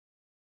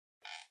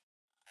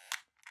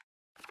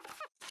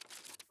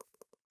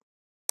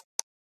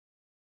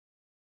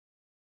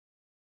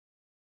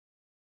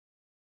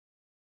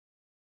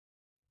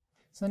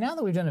So now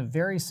that we've done a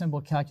very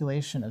simple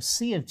calculation of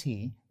C of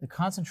T, the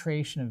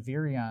concentration of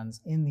virions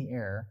in the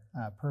air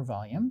per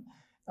volume,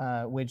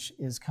 which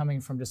is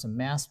coming from just a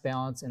mass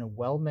balance in a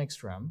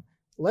well-mixed room,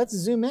 let's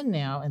zoom in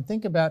now and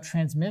think about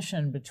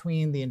transmission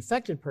between the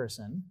infected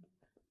person,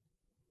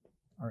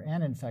 or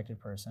an infected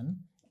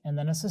person, and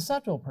then a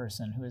susceptible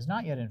person who is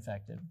not yet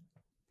infected.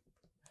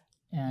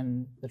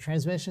 And the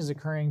transmission is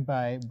occurring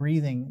by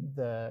breathing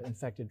the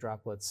infected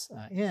droplets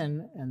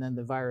in, and then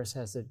the virus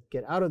has to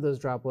get out of those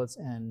droplets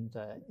and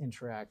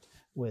interact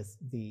with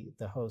the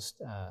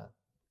host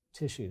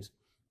tissues.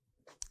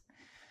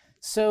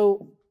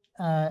 So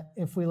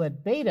if we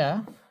let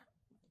beta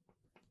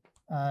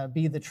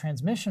be the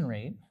transmission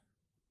rate,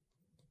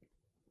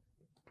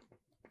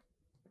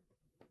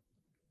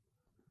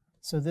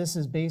 so this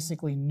is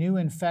basically new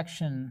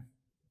infection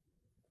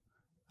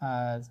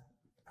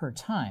per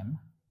time.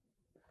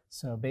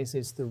 So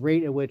basically, it's the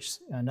rate at which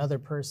another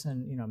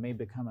person,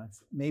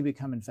 may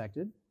become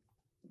infected.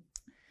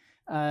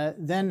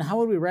 Then how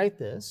would we write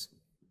this?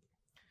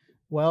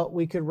 Well,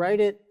 we could write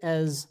it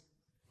as,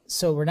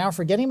 so we're now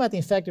forgetting about the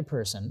infected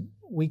person.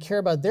 We care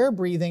about their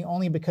breathing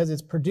only because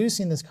it's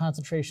producing this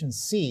concentration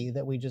C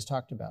that we just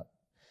talked about.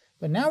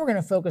 But now we're going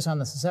to focus on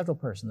the susceptible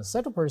person. The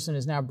susceptible person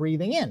is now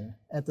breathing in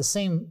at the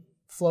same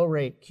flow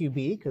rate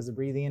QB, because the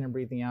breathing in and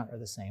breathing out are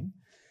the same.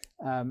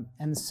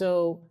 And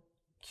so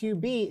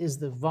QB is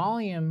the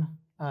volume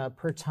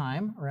per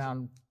time,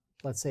 around,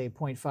 let's say,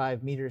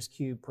 0.5 meters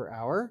cubed per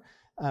hour,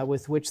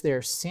 with which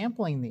they're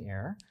sampling the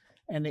air.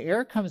 And the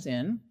air comes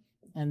in,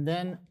 and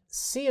then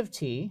C of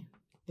T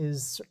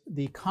is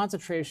the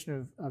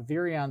concentration of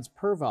virions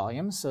per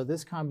volume. So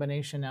this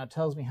combination now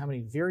tells me how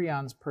many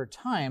virions per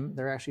time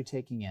they're actually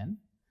taking in.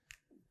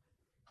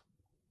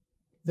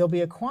 There'll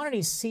be a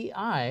quantity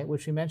Ci,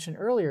 which we mentioned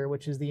earlier,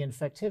 which is the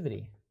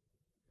infectivity.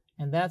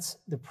 And that's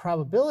the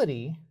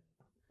probability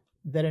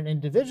that an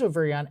individual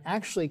virion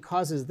actually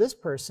causes this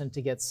person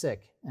to get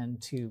sick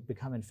and to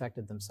become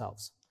infected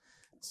themselves.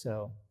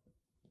 So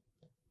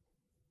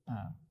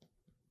it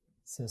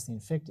says the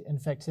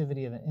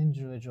infectivity of an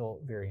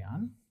individual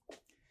virion.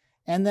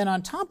 And then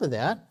on top of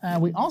that,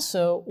 we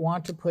also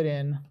want to put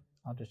in,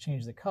 I'll just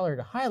change the color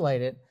to highlight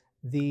it,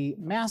 the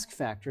mask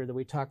factor that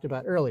we talked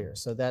about earlier.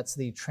 So that's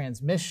the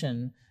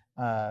transmission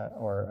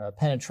or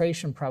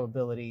penetration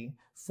probability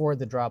for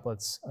the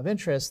droplets of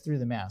interest through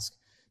the mask.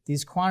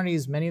 These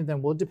quantities, many of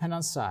them will depend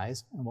on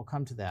size, and we'll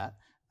come to that,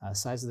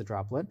 size of the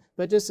droplet.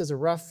 But just as a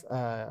rough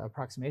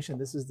approximation,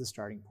 this is the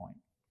starting point.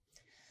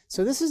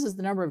 So this is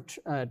the number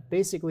of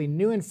basically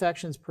new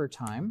infections per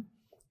time.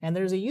 And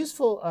there's a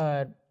useful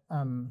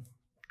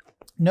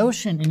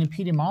notion in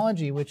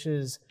epidemiology, which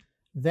is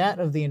that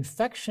of the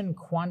infection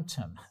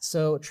quantum.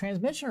 So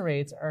transmission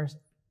rates are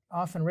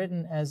often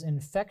written as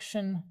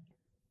infection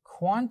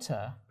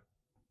quanta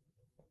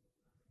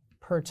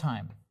per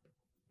time.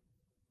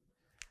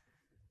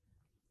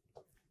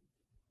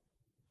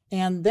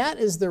 And that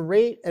is the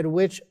rate at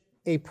which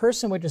a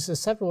person which is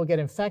susceptible will get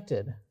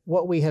infected.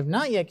 What we have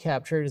not yet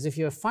captured is if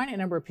you have a finite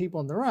number of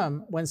people in the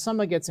room, when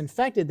someone gets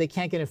infected, they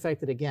can't get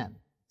infected again.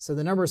 So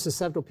the number of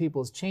susceptible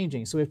people is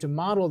changing. So we have to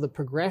model the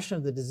progression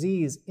of the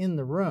disease in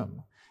the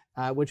room,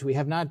 which we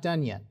have not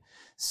done yet.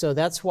 So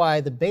that's why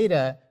the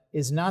beta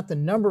is not the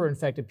number of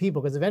infected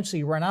people, because eventually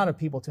you run out of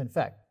people to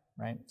infect,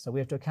 right? So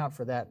we have to account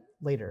for that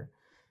later.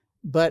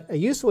 But a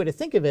useful way to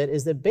think of it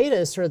is that beta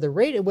is sort of the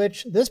rate at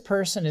which this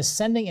person is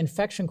sending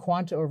infection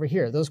quanta over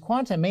here. Those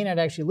quanta may not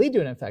actually lead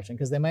to an infection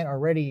because they might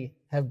already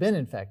have been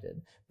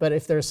infected. But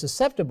if they're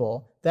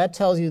susceptible, that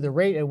tells you the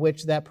rate at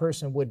which that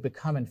person would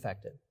become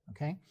infected,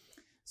 okay?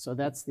 So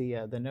that's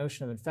the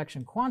notion of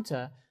infection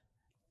quanta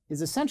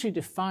is essentially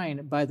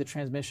defined by the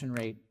transmission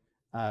rate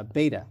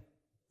beta,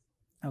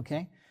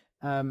 okay?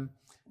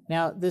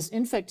 Now, this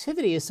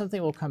infectivity is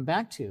something we'll come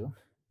back to.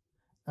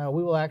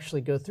 We will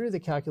actually go through the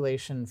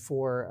calculation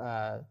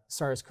for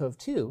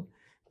SARS-CoV-2,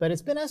 but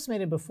it's been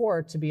estimated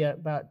before to be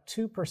about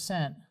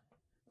 2%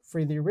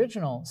 for the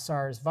original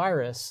SARS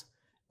virus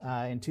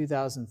in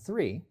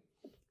 2003.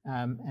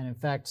 And in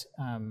fact,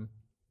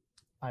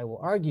 I will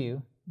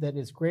argue that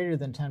it's greater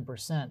than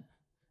 10%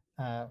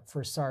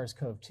 for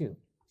SARS-CoV-2.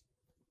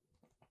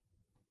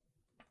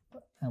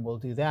 And we'll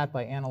do that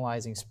by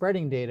analyzing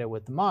spreading data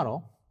with the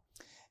model.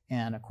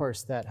 And of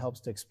course, that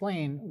helps to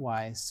explain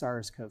why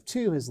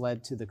SARS-CoV-2 has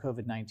led to the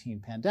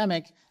COVID-19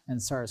 pandemic,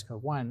 and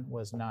SARS-CoV-1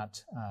 was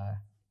not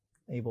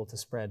able to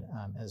spread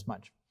as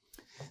much.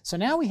 So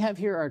now we have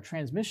here our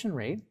transmission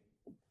rate,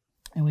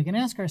 and we can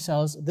ask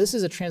ourselves, this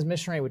is a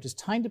transmission rate which is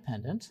time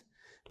dependent,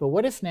 but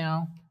what if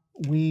now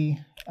we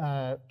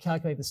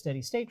calculate the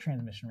steady state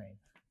transmission rate?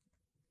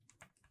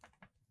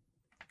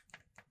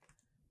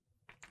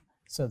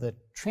 So the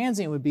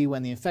transient would be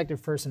when the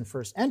infected person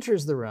first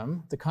enters the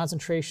room, the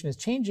concentration is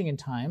changing in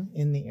time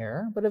in the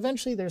air, but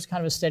eventually there's kind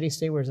of a steady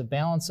state where there's a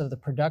balance of the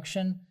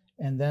production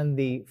and then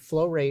the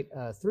flow rate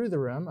through the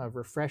room of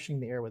refreshing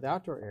the air with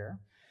outdoor air.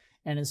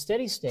 And in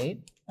steady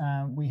state,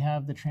 we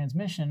have the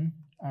transmission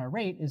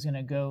rate is going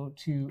to go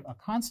to a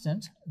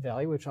constant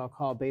value, which I'll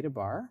call beta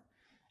bar,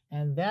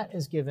 and that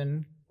is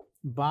given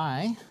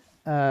by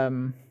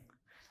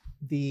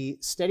the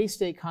steady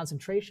state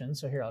concentration.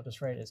 So here, I'll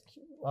just write it as,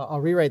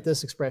 I'll rewrite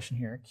this expression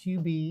here,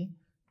 QB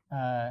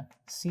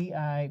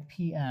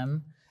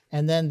CIPM,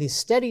 and then the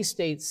steady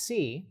state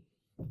C,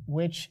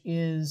 which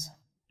is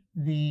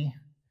the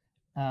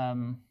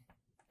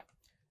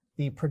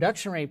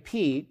production rate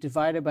P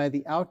divided by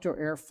the outdoor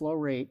air flow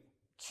rate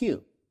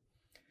Q.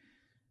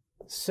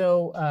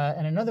 So,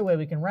 and another way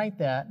we can write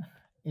that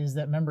is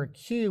that, remember,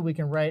 Q we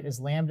can write as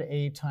lambda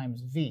A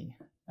times V.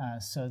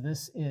 So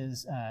this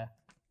is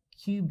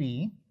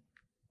QB.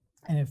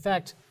 And in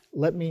fact,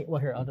 let me, well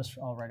here,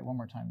 I'll write it one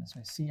more time this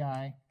way.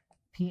 CI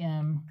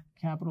PM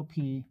capital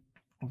P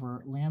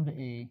over lambda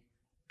A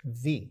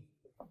V.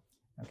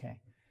 Okay.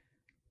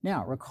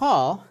 Now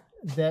recall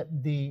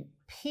that the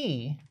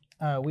P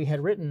we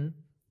had written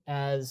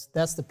as,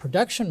 that's the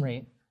production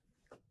rate,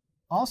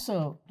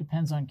 also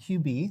depends on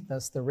QB.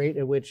 That's the rate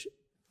at which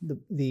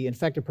the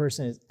infected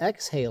person is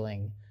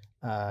exhaling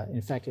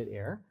infected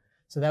air.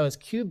 So that was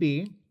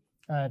QB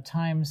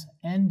times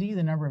ND,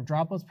 the number of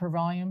droplets per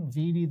volume,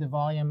 VD, the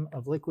volume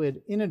of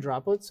liquid in a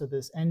droplet. So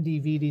this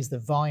ND/VD is the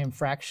volume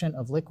fraction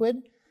of liquid.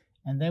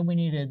 And then we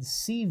needed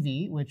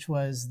CV, which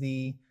was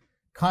the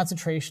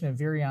concentration of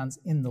virions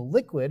in the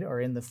liquid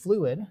or in the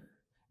fluid.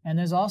 And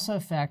there's also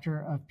a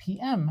factor of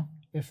PM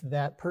if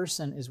that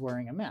person is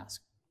wearing a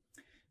mask.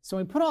 So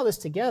when we put all this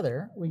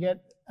together, we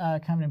get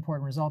kind of an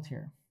important result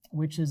here,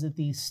 which is that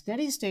the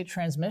steady state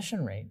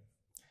transmission rate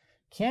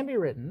can be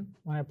written,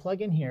 when I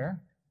plug in here,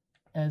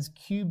 as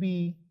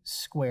QB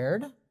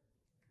squared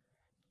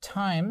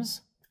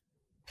times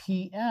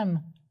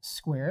PM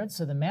squared.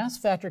 So the mass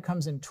factor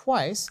comes in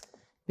twice,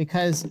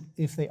 because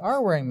if they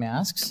are wearing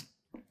masks,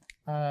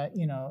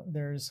 you know,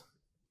 there's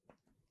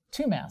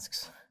two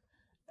masks.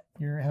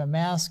 You have a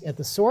mask at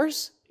the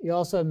source, you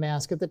also have a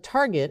mask at the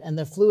target, and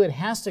the fluid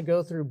has to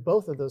go through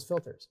both of those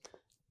filters.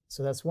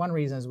 So that's one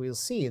reason, as we'll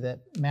see,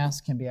 that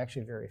masks can be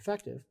actually very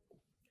effective.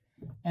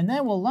 And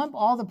then we'll lump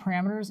all the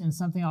parameters in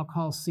something I'll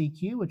call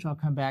CQ, which I'll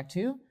come back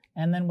to,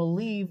 and then we'll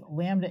leave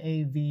lambda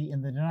AV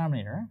in the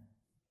denominator.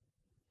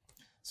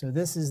 So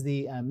this is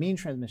the mean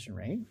transmission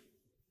rate,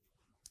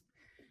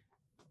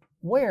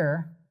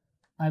 where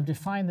I've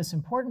defined this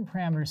important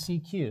parameter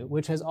CQ,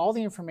 which has all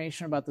the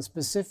information about the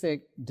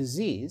specific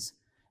disease.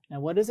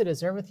 And what is it?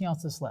 It's everything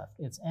else that's left.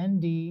 It's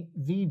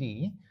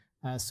ND/VD.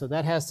 So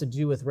that has to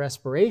do with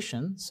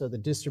respiration. So the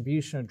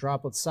distribution of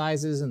droplet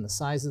sizes and the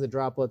size of the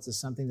droplets is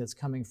something that's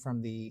coming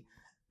from the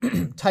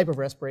type of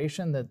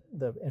respiration that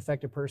the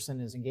infected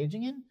person is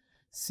engaging in.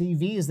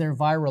 CV is their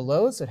viral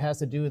load, so it has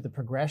to do with the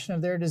progression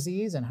of their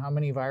disease and how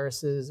many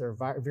viruses or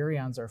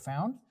virions are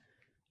found.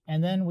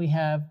 And then we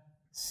have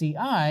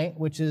CI,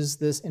 which is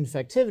this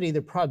infectivity,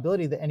 the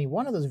probability that any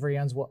one of those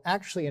virions will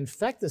actually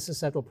infect the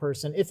susceptible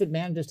person if it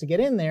manages to get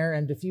in there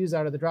and diffuse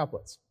out of the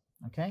droplets.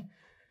 Okay?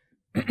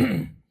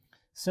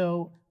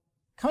 So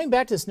coming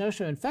back to this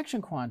notion of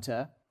infection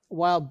quanta,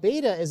 while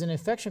beta is an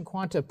infection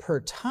quanta per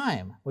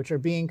time, which are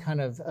being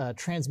kind of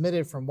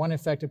transmitted from one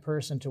infected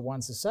person to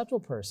one susceptible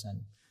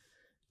person,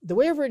 the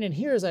way I've written it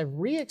here is I've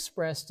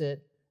re-expressed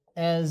it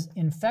as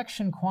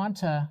infection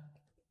quanta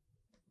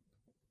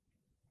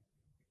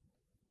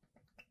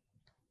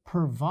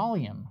per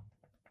volume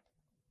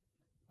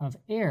of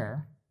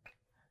air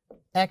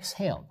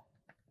exhaled.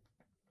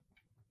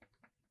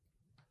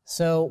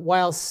 So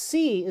while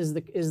C is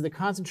the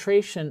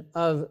concentration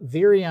of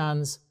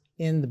virions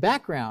in the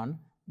background,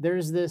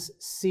 there's this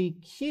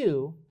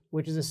CQ,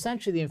 which is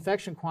essentially the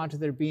infection quanta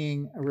that are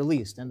being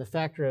released. And the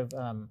factor of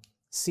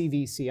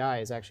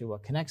CVCI is actually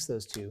what connects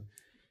those two.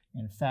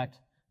 In fact,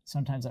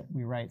 sometimes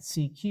we write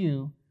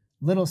CQ,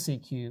 little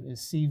CQ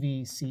is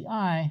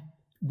CVCI.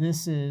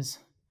 This is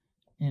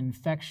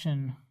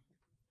infection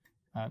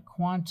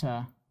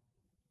quanta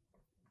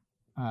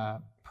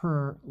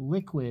per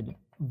liquid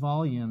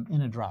volume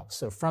in a drop.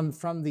 So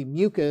from the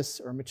mucus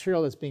or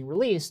material that's being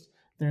released,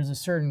 there's a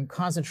certain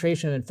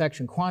concentration of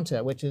infection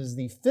quanta, which is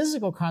the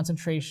physical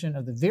concentration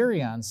of the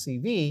virion,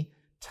 CV,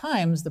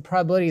 times the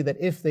probability that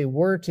if they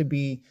were to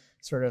be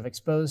sort of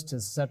exposed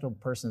to susceptible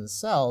person's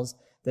cells,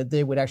 that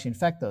they would actually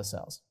infect those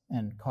cells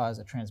and cause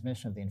a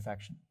transmission of the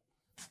infection.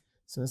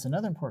 So this is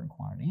another important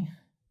quantity.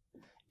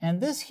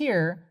 And this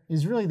here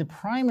is really the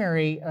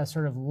primary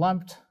sort of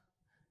lumped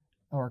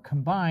or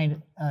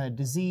combined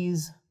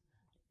disease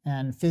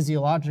and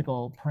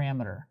physiological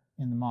parameter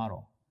in the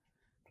model.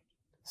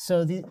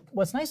 So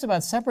what's nice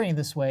about separating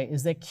this way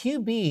is that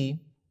QB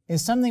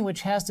is something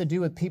which has to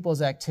do with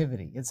people's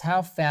activity. It's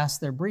how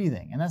fast they're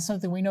breathing. And that's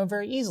something we know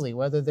very easily,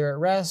 whether they're at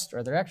rest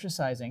or they're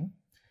exercising.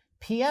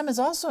 PM is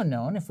also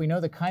known if we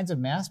know the kinds of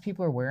masks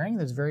people are wearing.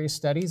 There's various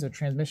studies of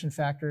transmission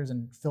factors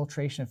and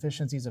filtration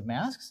efficiencies of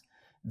masks.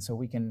 And so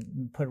we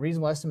can put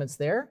reasonable estimates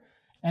there.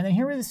 And then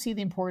here we see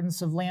the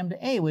importance of lambda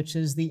A, which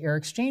is the air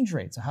exchange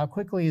rate. So how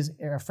quickly is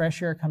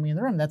fresh air coming in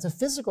the room? That's a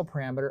physical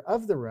parameter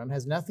of the room,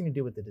 has nothing to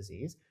do with the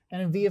disease.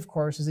 And V, of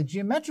course, is a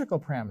geometrical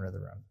parameter of the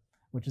room,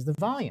 which is the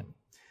volume.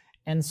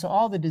 And so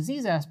all the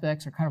disease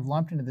aspects are kind of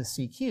lumped into the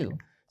CQ.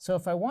 So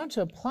if I want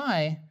to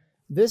apply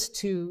this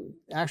to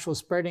actual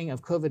spreading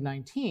of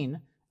COVID-19,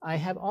 I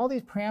have all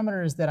these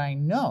parameters that I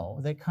know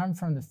that come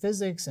from the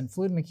physics and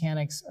fluid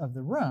mechanics of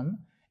the room,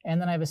 and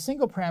then I have a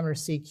single parameter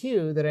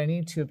CQ that I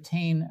need to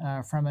obtain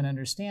from an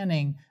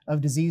understanding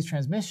of disease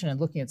transmission and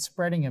looking at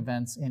spreading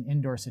events in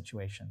indoor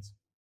situations.